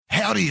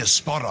How do you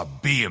spot a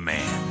beer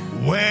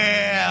man?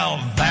 Well,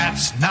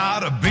 that's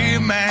not a beer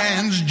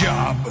man's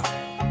job.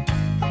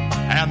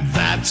 And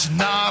that's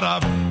not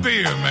a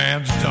beer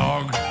man's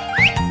dog.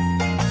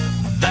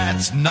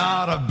 That's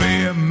not a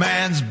beer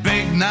man's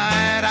big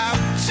night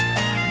out.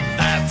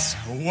 That's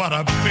what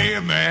a beer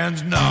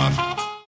man's not.